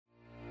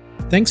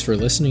Thanks for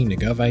listening to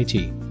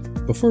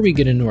GovIT. Before we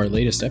get into our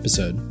latest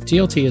episode,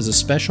 TLT has a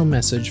special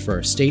message for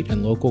our state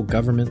and local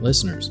government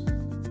listeners.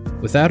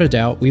 Without a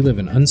doubt, we live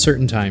in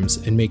uncertain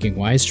times, and making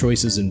wise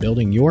choices in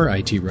building your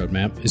IT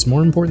roadmap is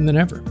more important than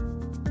ever.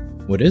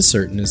 What is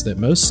certain is that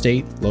most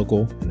state,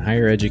 local, and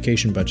higher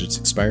education budgets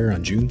expire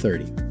on June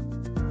 30.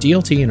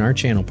 DLT and our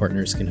channel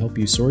partners can help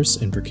you source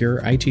and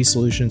procure IT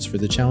solutions for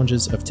the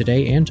challenges of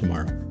today and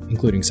tomorrow,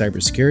 including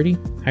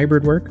cybersecurity,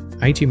 hybrid work,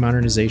 IT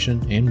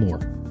modernization, and more.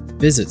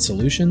 Visit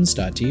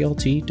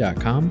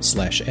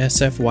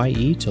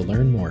solutions.dlt.com/SFYE to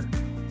learn more.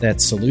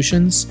 That's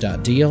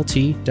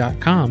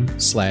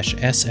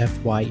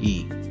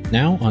solutions.dlt.com/SFYE.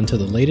 Now, on to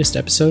the latest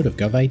episode of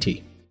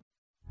GovIT.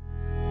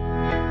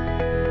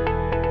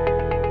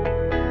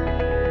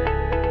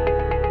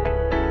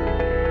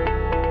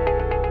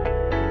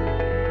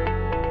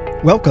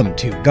 Welcome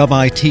to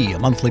GovIT, a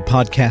monthly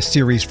podcast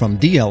series from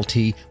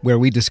DLT, where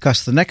we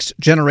discuss the next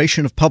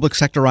generation of public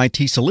sector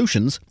IT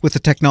solutions with the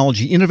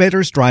technology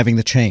innovators driving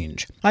the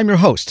change. I'm your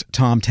host,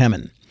 Tom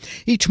Temin.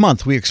 Each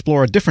month, we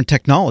explore a different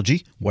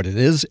technology, what it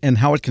is, and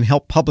how it can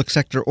help public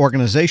sector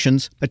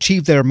organizations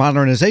achieve their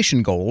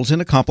modernization goals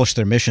and accomplish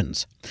their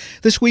missions.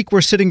 This week, we're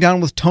sitting down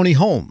with Tony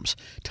Holmes.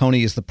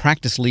 Tony is the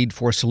practice lead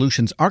for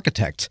solutions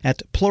architects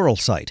at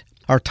Pluralsight.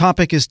 Our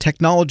topic is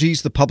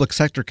technologies the public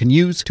sector can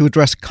use to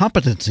address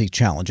competency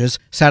challenges,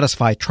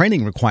 satisfy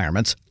training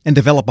requirements, and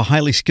develop a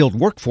highly skilled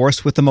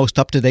workforce with the most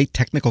up-to-date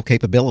technical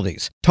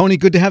capabilities. Tony,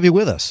 good to have you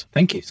with us.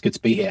 Thank you. It's good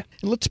to be here.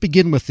 Let's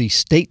begin with the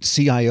state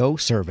CIO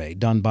survey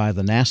done by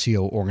the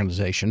NASCIO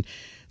organization.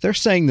 They're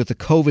saying that the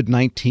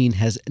COVID-19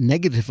 has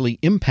negatively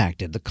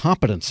impacted the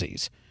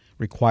competencies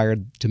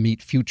required to meet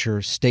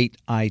future state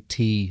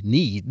IT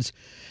needs.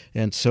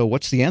 And so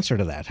what's the answer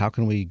to that? How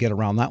can we get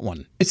around that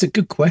one? It's a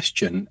good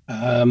question.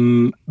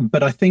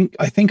 But I think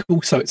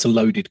also it's a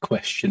loaded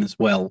question as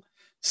well.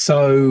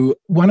 So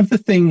one of the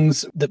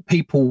things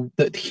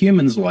that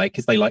humans like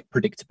is they like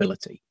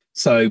predictability.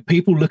 So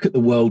people look at the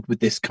world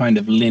with this kind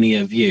of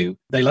linear view.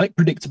 They like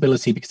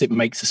predictability because it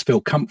makes us feel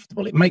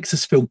comfortable. It makes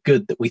us feel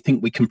good that we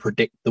think we can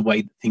predict the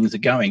way that things are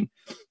going.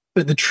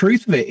 But the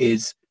truth of it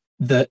is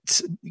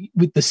that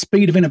with the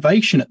speed of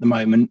innovation at the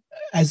moment,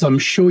 as I'm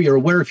sure you're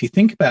aware, if you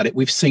think about it,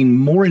 we've seen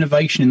more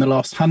innovation in the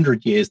last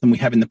 100 years than we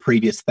have in the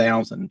previous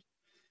 1,000.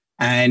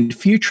 And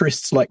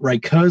futurists like Ray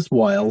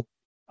Kurzweil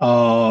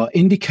are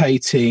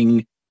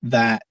indicating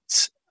that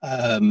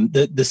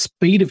the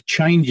speed of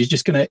change is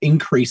just going to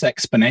increase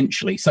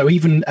exponentially. So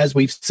even as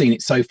we've seen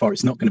it so far,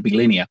 it's not going to be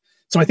linear.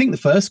 So I think the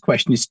first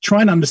question is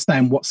try and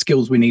understand what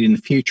skills we need in the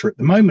future. At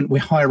the moment, we're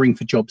hiring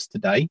for jobs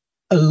today.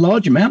 A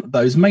large amount of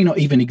those may not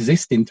even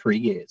exist in 3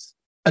 years.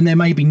 And there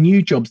may be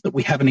new jobs that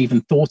we haven't even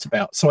thought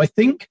about. So I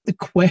think the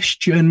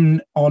question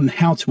on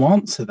how to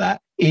answer that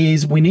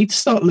is we need to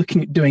start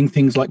looking at doing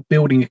things like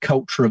building a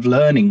culture of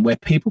learning where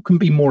people can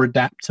be more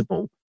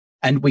adaptable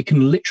and we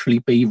can literally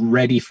be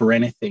ready for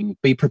anything,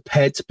 be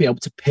prepared to be able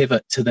to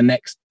pivot to the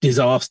next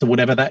disaster,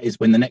 whatever that is,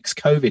 when the next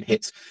COVID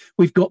hits.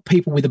 We've got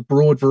people with a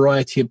broad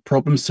variety of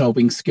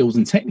problem-solving skills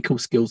and technical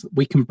skills that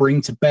we can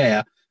bring to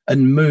bear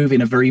and move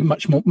in a very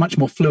much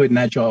more fluid and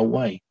agile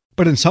way.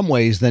 But in some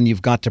ways, then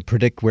you've got to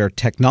predict where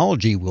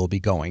technology will be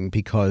going,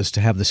 because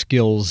to have the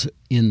skills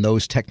in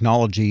those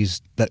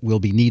technologies that will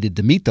be needed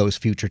to meet those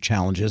future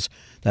challenges,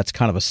 that's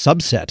kind of a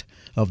subset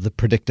of the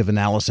predictive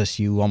analysis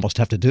you almost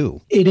have to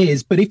do. It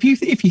is. But if you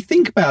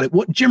think about it,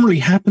 what generally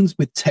happens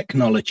with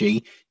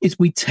technology is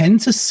we tend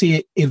to see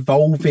it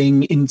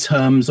evolving in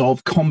terms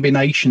of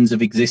combinations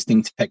of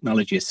existing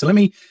technologies. So let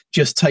me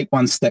just take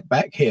one step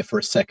back here for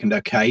a second,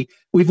 okay?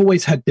 We've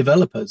always had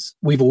developers.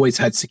 We've always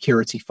had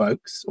security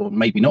folks, or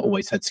maybe not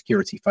always had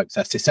security folks.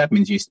 Our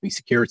sysadmins used to be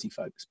security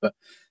folks,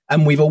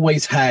 and we've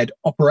always had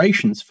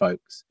operations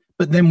folks.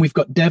 But then we've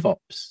got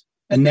DevOps,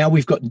 and now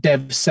we've got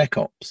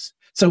DevSecOps.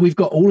 So we've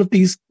got all of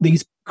these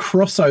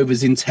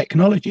crossovers in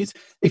technologies.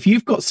 If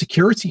you've got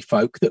security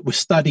folk that were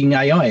studying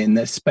AI in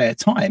their spare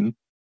time,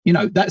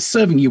 that's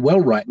serving you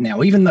well right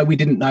now, even though we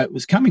didn't know it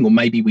was coming, or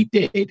maybe we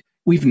did.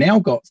 We've now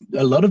got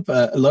a lot of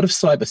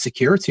cyber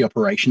security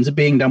operations are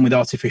being done with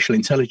artificial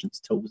intelligence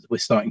tools that we're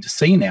starting to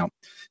see now.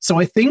 So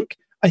I think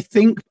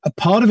a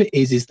part of it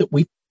is that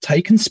we've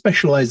taken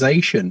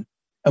specialization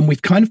and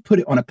we've kind of put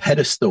it on a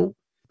pedestal.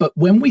 But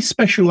when we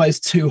specialize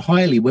too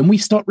highly, when we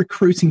start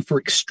recruiting for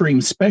extreme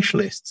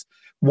specialists,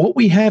 what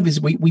we have is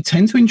we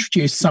tend to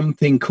introduce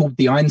something called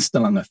the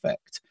Einstein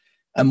effect.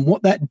 And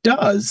what that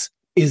does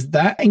is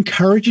that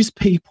encourages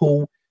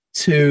people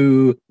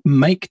to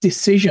make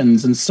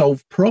decisions and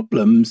solve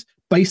problems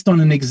based on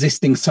an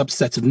existing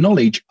subset of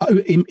knowledge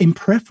in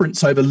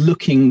preference over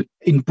looking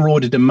in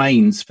broader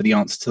domains for the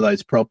answer to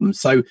those problems.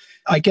 So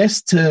I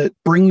guess to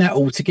bring that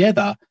all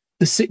together,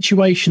 the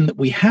situation that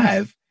we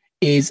have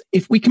is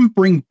if we can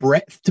bring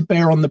breadth to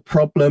bear on the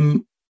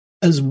problem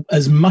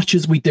as much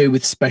as we do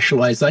with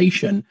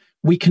specialization,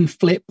 we can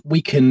flip,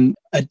 we can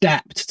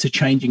adapt to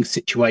changing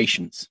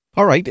situations.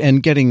 All right,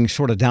 and getting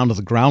sort of down to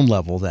the ground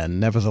level then,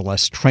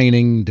 nevertheless,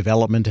 training,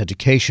 development,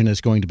 education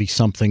is going to be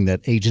something that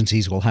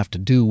agencies will have to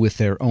do with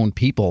their own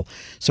people.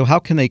 So how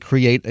can they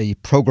create a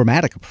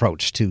programmatic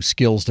approach to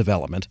skills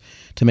development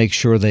to make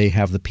sure they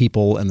have the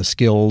people and the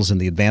skills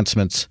and the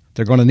advancements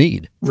they're going to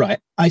need? Right.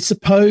 I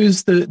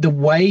suppose the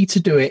way to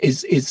do it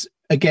is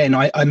again,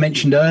 I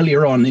mentioned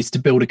earlier on, is to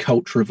build a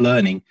culture of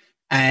learning.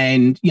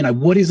 And,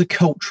 what is a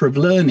culture of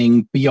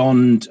learning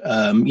beyond,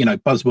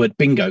 buzzword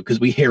bingo, because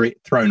we hear it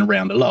thrown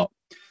around a lot.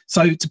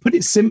 So to put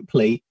it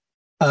simply,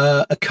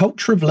 a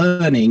culture of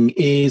learning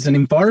is an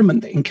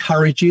environment that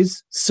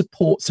encourages,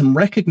 supports, and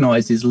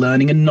recognizes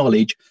learning and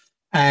knowledge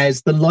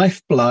as the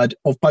lifeblood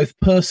of both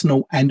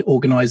personal and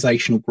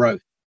organizational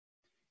growth.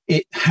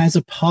 It has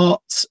a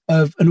part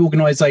of an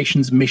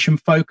organization's mission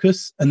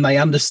focus, and they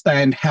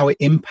understand how it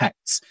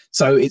impacts.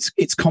 So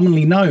it's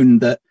commonly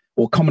known,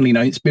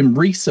 it's been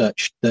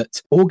researched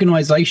that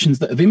organizations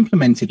that have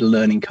implemented a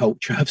learning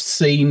culture have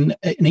seen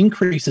an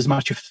increase as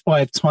much as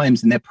 5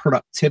 times in their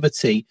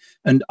productivity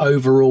and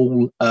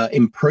overall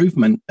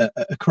improvement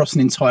across an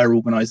entire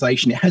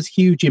organization. It has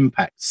huge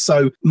impacts.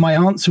 So my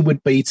answer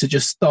would be to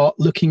just start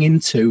looking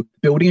into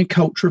building a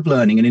culture of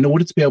learning. And in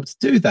order to be able to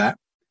do that,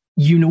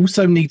 you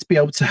also need to be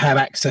able to have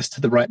access to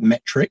the right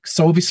metrics.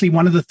 So obviously,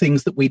 one of the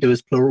things that we do as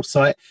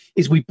Pluralsight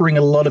is we bring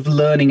a lot of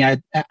learning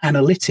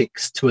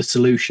analytics to a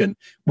solution.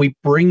 We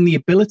bring the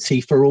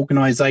ability for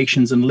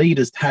organizations and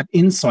leaders to have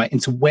insight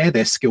into where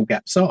their skill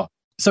gaps are.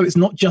 So it's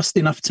not just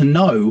enough to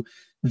know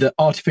that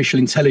artificial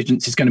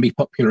intelligence is going to be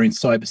popular in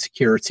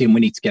cybersecurity and we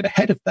need to get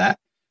ahead of that.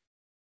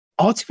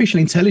 Artificial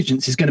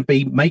intelligence is going to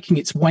be making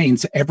its way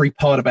into every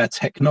part of our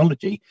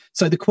technology.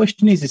 So the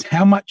question is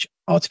how much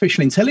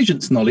artificial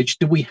intelligence knowledge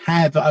do we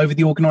have over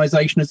the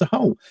organization as a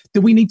whole?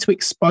 Do we need to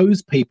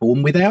expose people?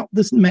 And without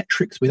the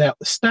metrics, without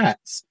the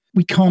stats,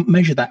 we can't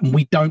measure that, and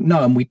we don't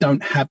know, and we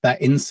don't have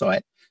that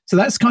insight. So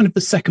that's kind of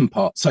the second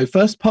part. So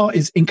first part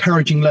is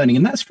encouraging learning,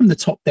 and that's from the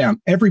top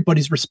down.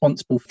 Everybody's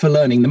responsible for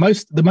learning.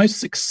 The most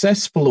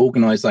successful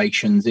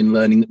organizations in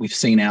learning that we've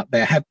seen out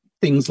there have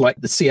things like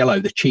the CLO,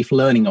 the Chief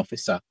Learning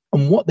Officer.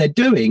 And what they're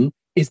doing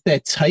is they're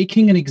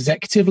taking an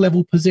executive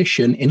level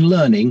position in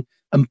learning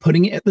and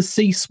putting it at the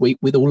C-suite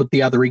with all of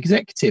the other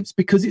executives,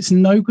 because it's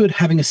no good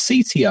having a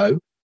CTO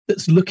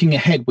that's looking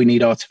ahead. We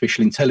need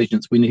artificial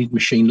intelligence, we need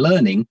machine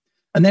learning,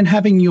 and then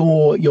having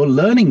your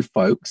learning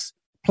folks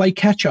play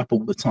catch up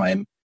all the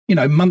time.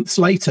 Months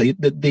later,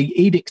 the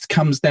edict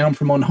comes down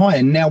from on high,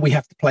 and now we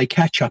have to play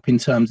catch up in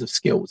terms of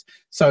skills.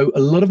 So a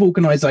lot of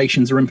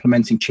organizations are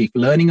implementing chief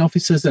learning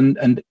officers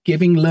and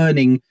giving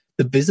learning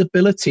the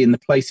visibility and the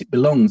place it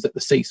belongs at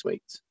the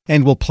C-suite.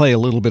 And we'll play a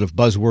little bit of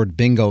buzzword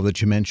bingo that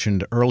you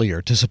mentioned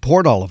earlier. To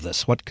support all of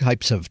this, what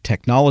types of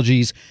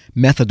technologies,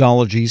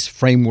 methodologies,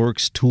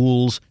 frameworks,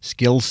 tools,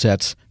 skill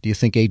sets do you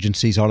think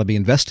agencies ought to be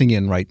investing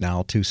in right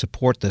now to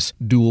support this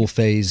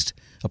dual-phased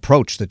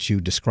approach that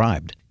you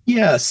described?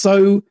 Yeah,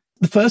 so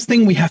the first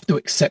thing we have to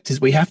accept is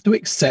we have to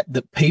accept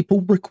that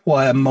people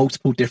require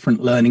multiple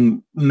different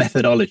learning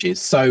methodologies.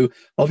 So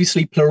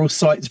obviously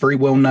Pluralsight is very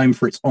well known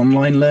for its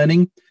online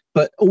learning,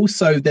 but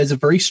also there's a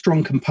very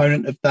strong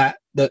component of that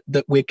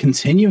we're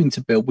continuing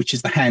to build, which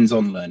is the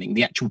hands-on learning,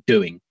 the actual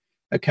doing.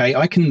 Okay,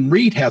 I can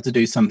read how to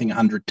do something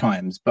 100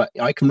 times, but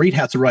I can read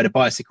how to ride a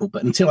bicycle,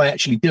 but until I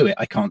actually do it,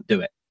 I can't do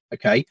it.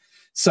 Okay,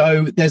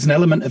 so there's an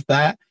element of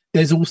that.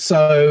 There's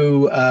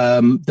also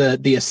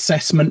the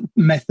assessment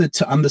method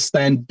to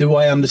understand, do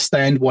I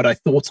understand what I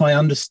thought I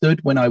understood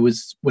when I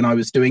was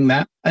doing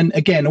that? And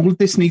again, all of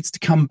this needs to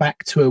come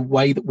back to a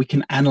way that we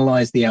can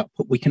analyze the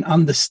output. We can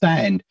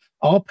understand,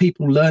 are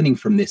people learning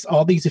from this?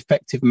 Are these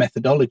effective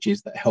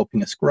methodologies that are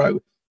helping us grow?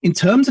 In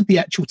terms of the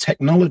actual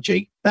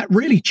technology, that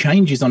really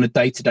changes on a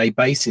day-to-day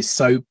basis.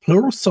 So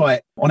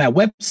Pluralsight, on our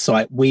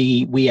website,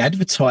 we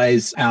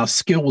advertise our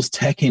skills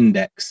tech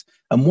index.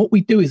 And what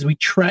we do is we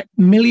track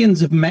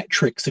millions of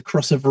metrics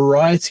across a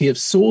variety of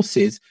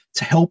sources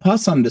to help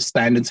us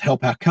understand and to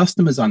help our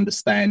customers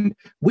understand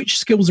which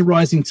skills are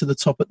rising to the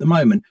top at the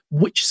moment,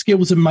 which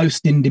skills are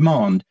most in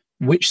demand,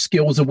 which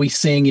skills are we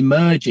seeing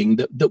emerging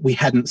that we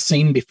hadn't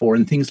seen before,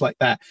 and things like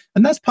that.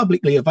 And that's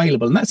publicly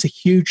available, and that's a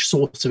huge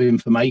source of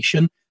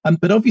information.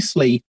 But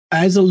obviously,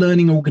 as a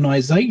learning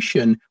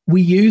organization,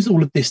 we use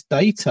all of this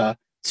data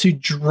to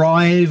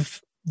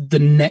drive the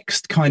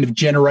next kind of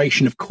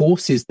generation of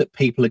courses that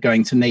people are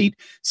going to need.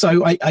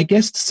 So I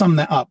guess to sum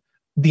that up,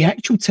 the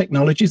actual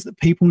technologies that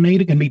people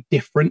need are going to be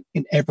different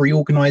in every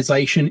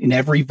organization, in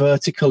every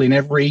vertical, in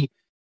every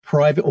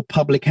private or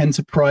public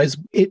enterprise.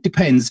 It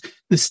depends.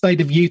 The state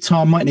of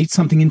Utah might need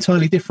something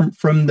entirely different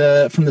from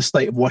the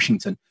state of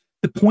Washington.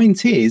 The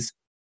point is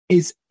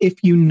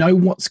if you know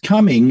what's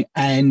coming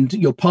and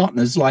your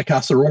partners like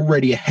us are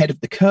already ahead of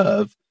the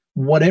curve,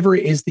 whatever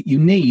it is that you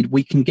need,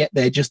 we can get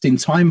there just in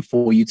time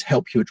for you to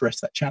help you address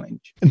that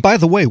challenge. And by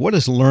the way, what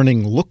does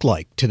learning look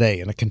like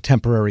today in a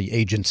contemporary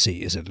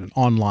agency? Is it an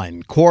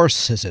online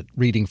course? Is it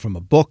reading from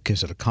a book?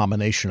 Is it a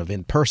combination of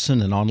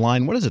in-person and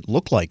online? What does it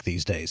look like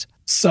these days?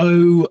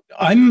 So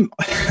I'm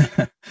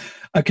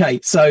Okay,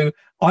 so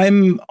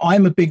I'm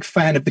a big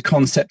fan of the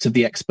concept of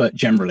the expert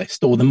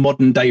generalist or the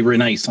modern day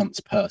Renaissance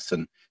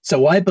person.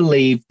 So I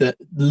believe that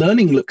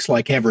learning looks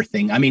like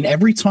everything. I mean,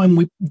 every time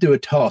we do a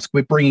task,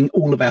 we're bringing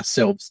all of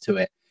ourselves to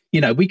it.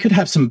 We could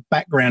have some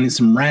background in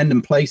some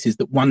random places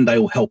that one day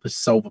will help us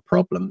solve a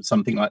problem,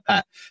 something like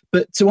that.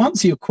 But to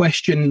answer your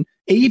question,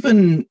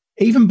 even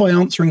by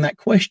answering that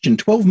question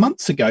 12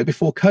 months ago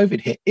before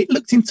COVID hit, it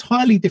looked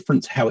entirely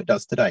different to how it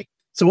does today.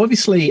 So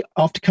obviously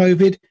after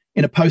COVID,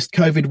 in a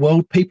post-COVID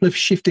world, people have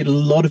shifted a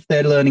lot of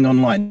their learning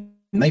online.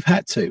 And they've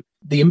had to.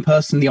 The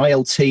in-person, the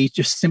ILT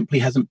just simply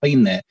hasn't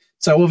been there.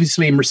 So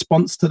obviously in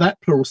response to that,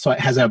 Pluralsight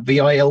has our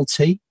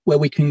VILT, where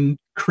we can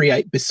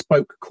create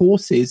bespoke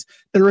courses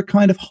that are a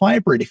kind of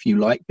hybrid, if you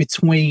like,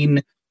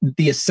 between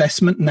the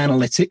assessment and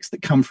analytics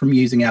that come from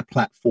using our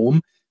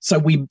platform. So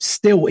we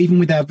still, even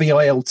with our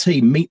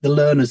VILT, meet the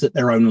learners at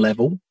their own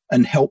level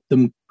and help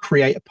them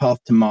create a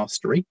path to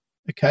mastery.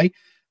 Okay.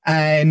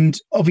 And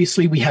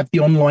obviously we have the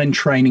online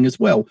training as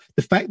well.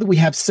 The fact that we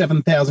have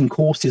 7,000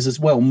 courses as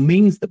well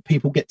means that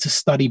people get to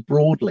study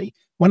broadly.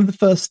 One of the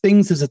first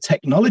things as a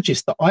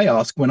technologist that I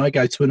ask when I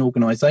go to an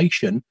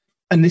organization,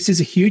 and this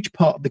is a huge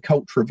part of the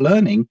culture of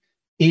learning,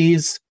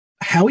 is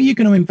how are you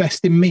going to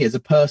invest in me as a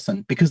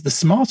person? Because the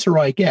smarter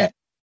I get,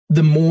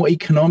 the more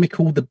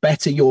economical, the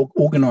better your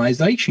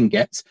organization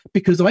gets,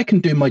 because I can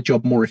do my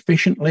job more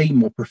efficiently,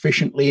 more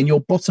proficiently, and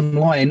your bottom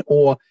line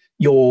or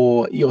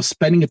your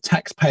spending of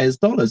taxpayers'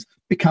 dollars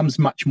becomes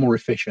much more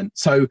efficient.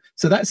 So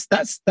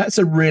that's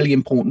a really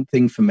important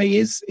thing for me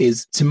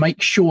is to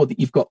make sure that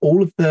you've got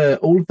all of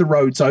the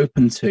roads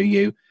open to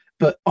you.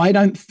 But I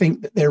don't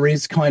think that there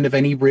is kind of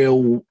any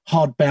real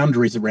hard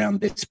boundaries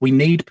around this. We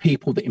need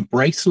people that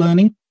embrace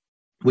learning.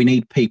 We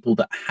need people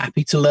that are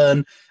happy to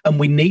learn, and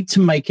we need to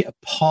make it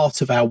a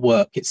part of our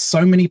work. It's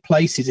so many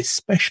places,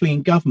 especially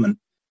in government,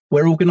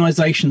 where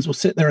organizations will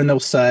sit there and they'll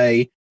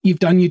say, you've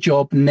done your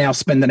job, now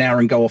spend an hour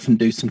and go off and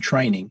do some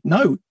training.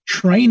 No,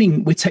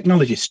 training, we're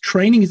technologists.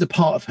 Training is a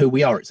part of who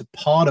we are. It's a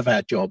part of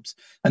our jobs.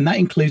 And that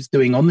includes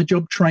doing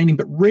on-the-job training.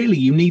 But really,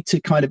 you need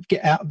to kind of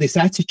get out of this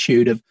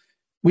attitude of,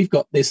 we've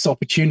got this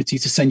opportunity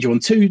to send you on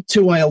two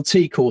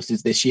ILT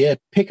courses this year.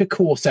 Pick a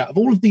course out of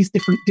all of these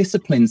different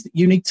disciplines that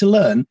you need to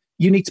learn.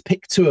 You need to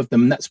pick two of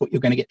them, and that's what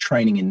you're going to get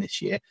training in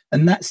this year.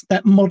 And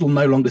that model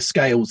no longer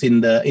scales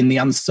in the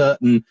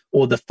uncertain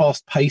or the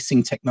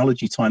fast-pacing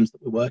technology times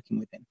that we're working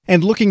within.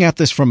 And looking at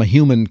this from a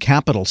human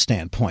capital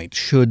standpoint,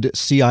 should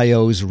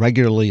CIOs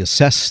regularly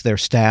assess their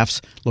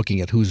staffs,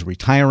 looking at who's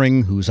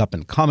retiring, who's up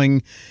and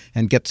coming,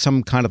 and get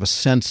some kind of a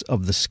sense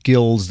of the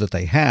skills that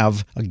they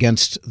have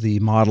against the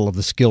model of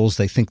the skills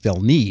they think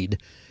they'll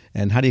need?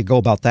 And how do you go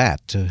about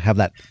that, to have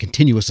that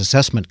continuous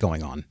assessment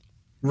going on?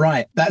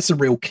 Right. That's a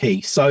real key.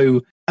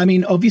 So, I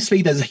mean,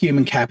 obviously there's a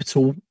human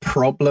capital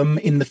problem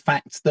in the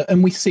fact that,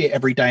 and we see it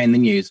every day in the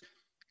news,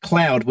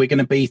 cloud, we're going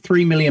to be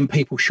 3 million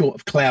people short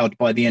of cloud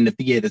by the end of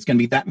the year. There's going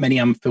to be that many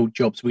unfilled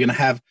jobs. We're going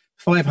to have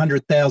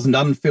 500,000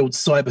 unfilled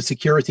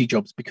cybersecurity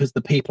jobs because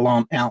the people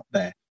aren't out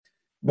there.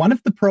 One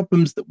of the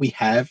problems that we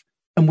have,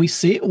 and we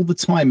see it all the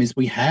time, is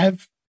we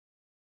have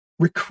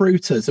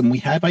recruiters and we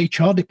have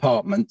HR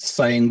departments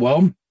saying,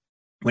 well,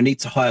 we need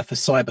to hire for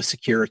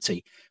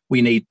cybersecurity.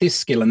 We need this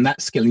skill and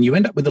that skill. And you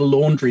end up with a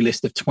laundry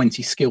list of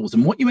 20 skills.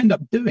 And what you end up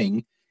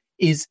doing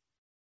is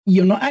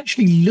you're not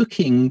actually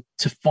looking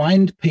to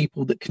find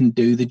people that can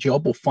do the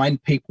job or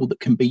find people that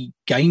can be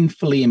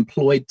gainfully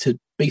employed to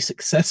be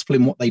successful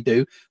in what they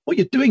do. What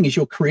you're doing is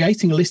you're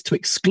creating a list to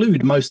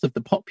exclude most of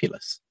the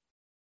populace.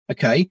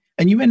 Okay.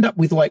 And you end up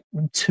with like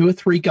 2 or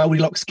 3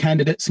 Goldilocks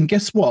candidates. And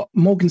guess what?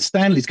 Morgan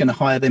Stanley's going to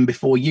hire them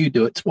before you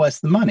do at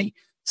twice the money.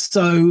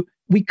 So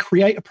we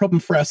create a problem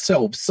for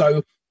ourselves.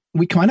 So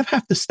we kind of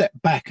have to step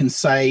back and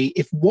say,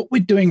 if what we're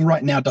doing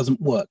right now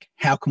doesn't work,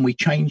 how can we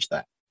change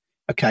that?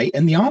 Okay.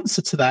 And the answer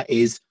to that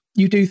is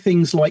you do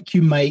things like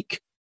you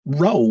make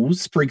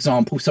roles, for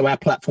example. So our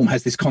platform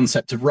has this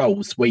concept of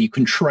roles where you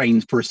can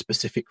train for a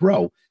specific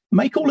role.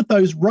 Make all of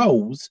those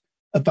roles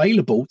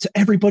available to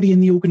everybody in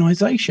the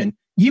organization.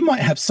 You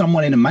might have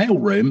someone in a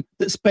mailroom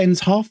that spends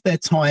half their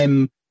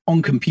time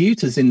on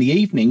computers in the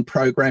evening,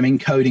 programming,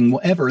 coding,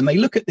 whatever. And they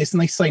look at this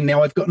and they say,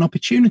 now I've got an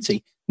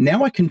opportunity.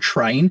 Now I can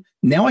train.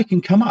 Now I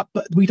can come up.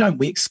 But we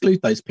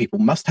exclude those people.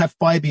 Must have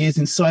 5 years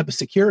in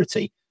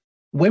cybersecurity.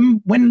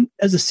 When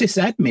as a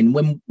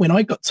sysadmin, when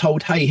I got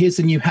told, hey, here's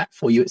a new hat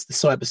for you, it's the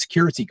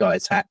cybersecurity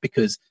guy's hat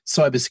because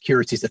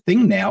cybersecurity is a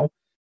thing now.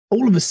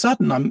 All of a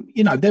sudden,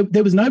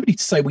 there was nobody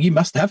to say, well, you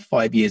must have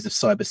 5 years of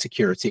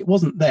cybersecurity. It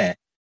wasn't there.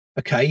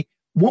 Okay.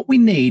 What we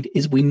need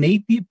is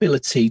the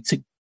ability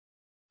to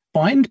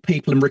find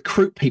people and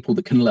recruit people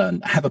that can learn,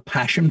 that have a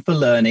passion for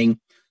learning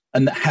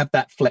and that have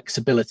that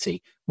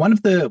flexibility. One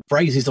of the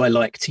phrases I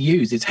like to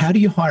use is, how do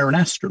you hire an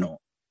astronaut?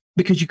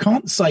 Because you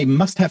can't say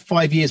must have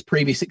 5 years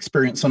previous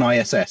experience on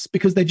ISS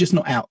because they're just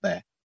not out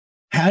there.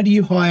 How do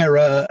you hire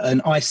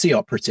an IC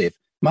operative?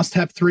 Must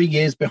have 3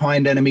 years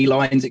behind enemy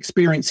lines,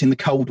 experience in the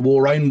Cold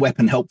War, own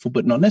weapon helpful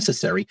but not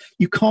necessary.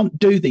 You can't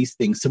do these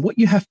things. So what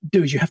you have to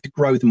do is you have to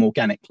grow them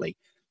organically.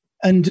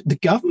 And the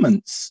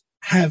governments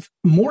have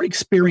more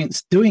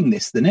experience doing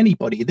this than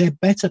anybody. They're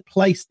better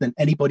placed than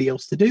anybody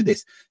else to do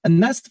this.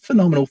 And that's the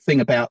phenomenal thing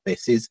about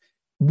this is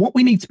what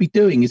we need to be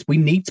doing is we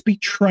need to be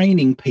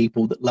training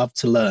people that love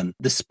to learn.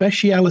 The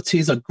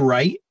specialities are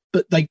great,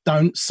 but they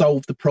don't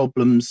solve the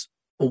problems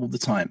all the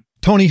time.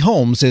 Tony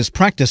Holmes is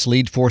practice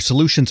lead for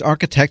solutions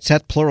architects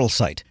at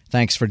Pluralsight.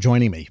 Thanks for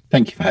joining me.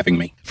 Thank you for having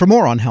me. For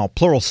more on how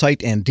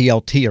Pluralsight and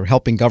DLT are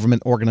helping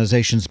government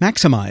organizations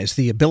maximize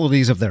the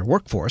abilities of their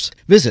workforce,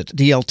 visit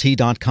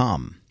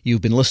DLT.com.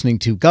 You've been listening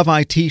to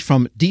GovIT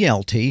from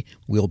DLT.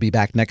 We'll be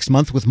back next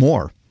month with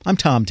more. I'm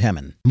Tom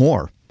Temin.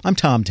 More.